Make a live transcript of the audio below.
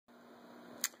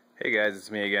Hey guys, it's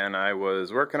me again. I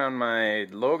was working on my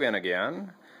Logan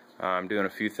again. I'm doing a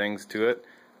few things to it.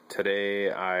 Today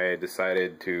I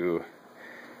decided to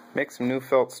make some new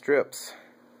felt strips.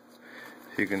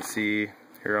 As you can see,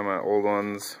 here are my old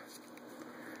ones.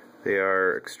 They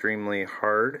are extremely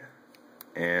hard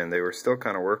and they were still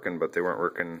kind of working, but they weren't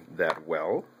working that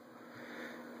well.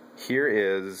 Here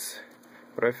is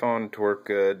what I found to work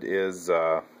good is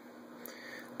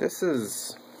this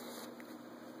is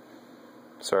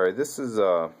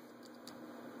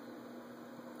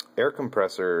air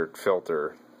compressor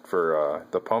filter for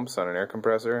the pumps on an air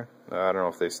compressor. I don't know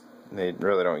if they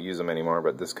really don't use them anymore,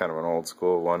 but this is kind of an old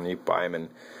school one. You buy them in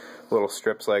little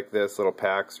strips like this, little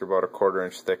packs. They're about a 1/4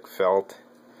 inch thick felt,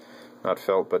 not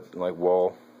felt but like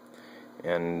wool.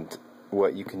 And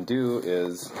what you can do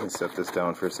is, let me set this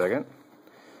down for a second.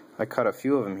 I cut a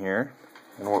few of them here,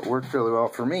 and what worked really well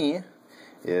for me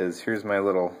is, here's my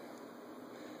little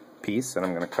piece that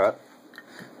I'm going to cut.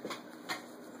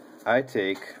 I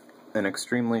take an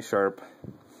extremely sharp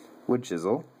wood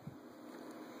chisel,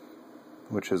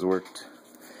 which has worked.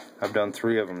 I've done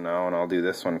 3 of them now, and I'll do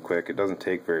this one quick. It doesn't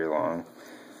take very long.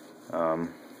 I'm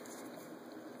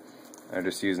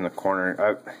just using the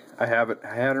corner. I had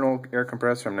an old air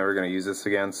compressor. I'm never going to use this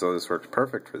again, so this works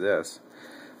perfect for this.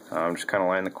 I'm just kind of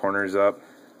line the corners up,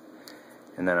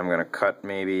 and then I'm going to cut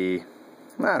maybe,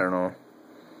 I don't know,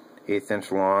 1/8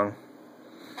 inch long.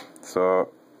 So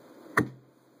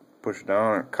push it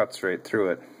down and it cuts right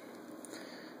through it.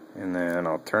 And then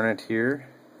I'll turn it here,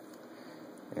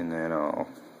 and then I'll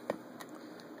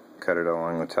cut it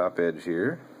along the top edge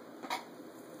here.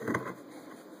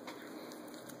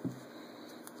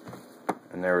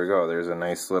 And there we go. There's a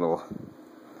nice little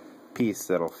piece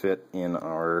that'll fit in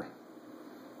our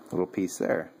little piece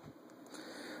there.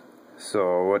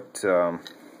 So what I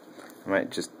might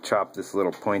just chop this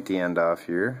little pointy end off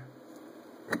here.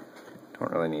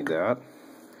 Don't really need that.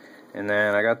 And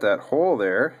then I got that hole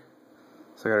there,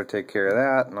 so I got to take care of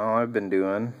that. And all I've been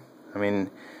doing, I mean,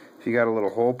 if you got a little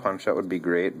hole punch, that would be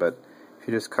great. But if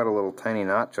you just cut a little tiny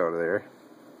notch out of there,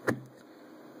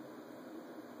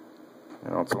 you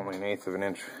know, it's only 1/8 of an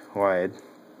inch wide,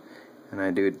 and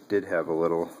I did have a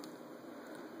little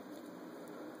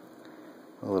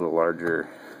larger,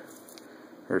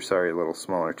 or sorry, a little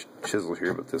smaller chisel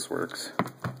here, but this works.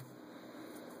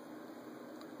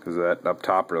 Because that up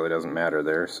top really doesn't matter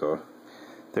there. So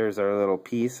there's our little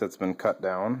piece that's been cut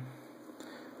down,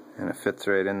 and it fits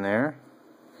right in there.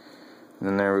 And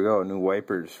then there we go, new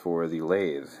wipers for the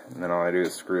lathe. And then all I do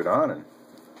is screw it on and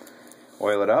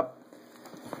oil it up.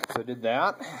 So I did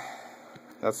that.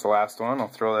 That's the last one. I'll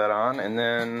throw that on. And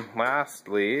then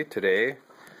lastly, today,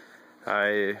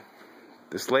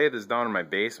 this lathe is down in my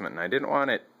basement, and I didn't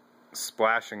want it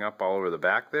splashing up all over the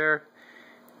back there.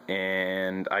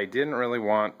 And I didn't really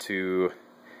want to,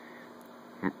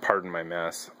 pardon my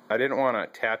mess, I didn't want to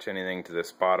attach anything to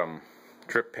this bottom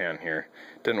drip pan here.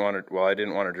 I didn't want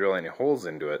to drill any holes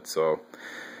into it. So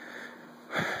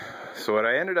what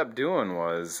I ended up doing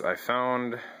was, I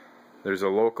found there's a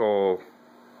local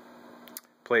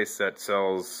place that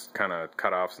sells kind of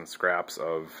cut-offs and scraps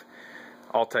of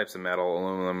all types of metal,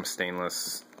 aluminum,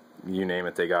 stainless, you name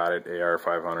it, they got it, AR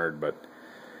 500, but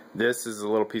this is a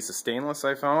little piece of stainless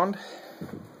I found,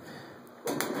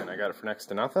 and I got it for next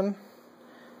to nothing,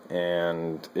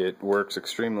 and it works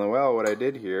extremely well. What I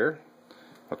did here,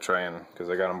 I'll try and, because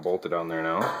I got them bolted on there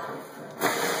now,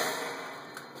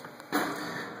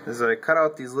 is I cut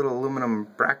out these little aluminum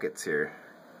brackets here.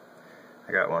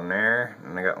 I got one there,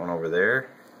 and I got one over there,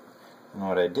 and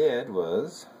what I did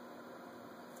was,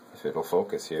 if it'll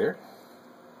focus here,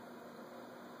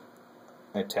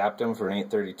 I tapped them for an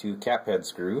 832 cap head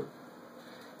screw.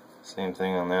 Same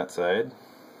thing on that side.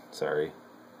 Sorry.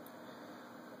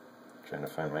 Trying to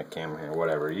find my camera here.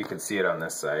 Whatever. You can see it on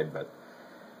this side, but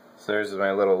so there's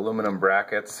my little aluminum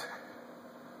brackets.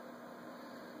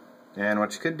 And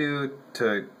what you could do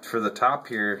for the top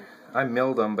here, I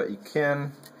milled them, but you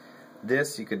can,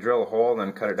 you could drill a hole and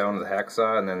then cut it down with a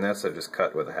hacksaw, and then this I just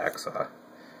cut with a hacksaw.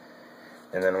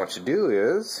 And then what you do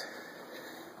is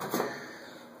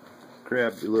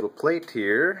grab your little plate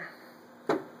here,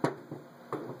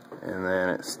 and then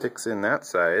it sticks in that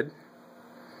side.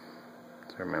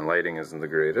 Sorry, my lighting isn't the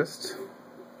greatest.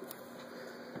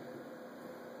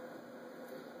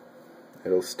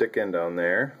 It'll stick in down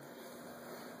there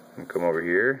and come over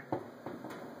here,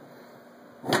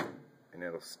 and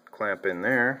it'll clamp in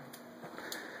there,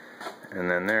 and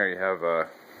then there you have a,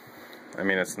 I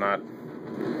mean, it's not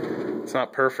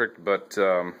perfect, but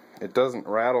it doesn't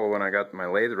rattle when I got my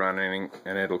lathe running,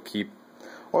 and it'll keep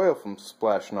oil from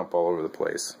splashing up all over the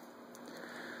place.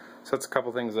 So that's a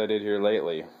couple things I did here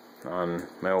lately. on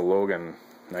my old Logan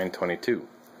 922.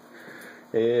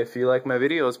 If you like my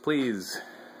videos, please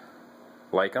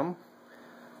like them.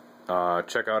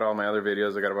 Check out all my other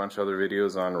videos. I got a bunch of other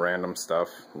videos on random stuff,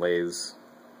 lathes,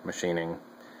 machining,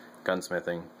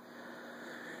 gunsmithing,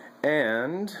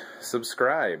 and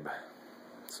subscribe.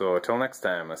 So until next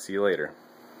time, I'll see you later.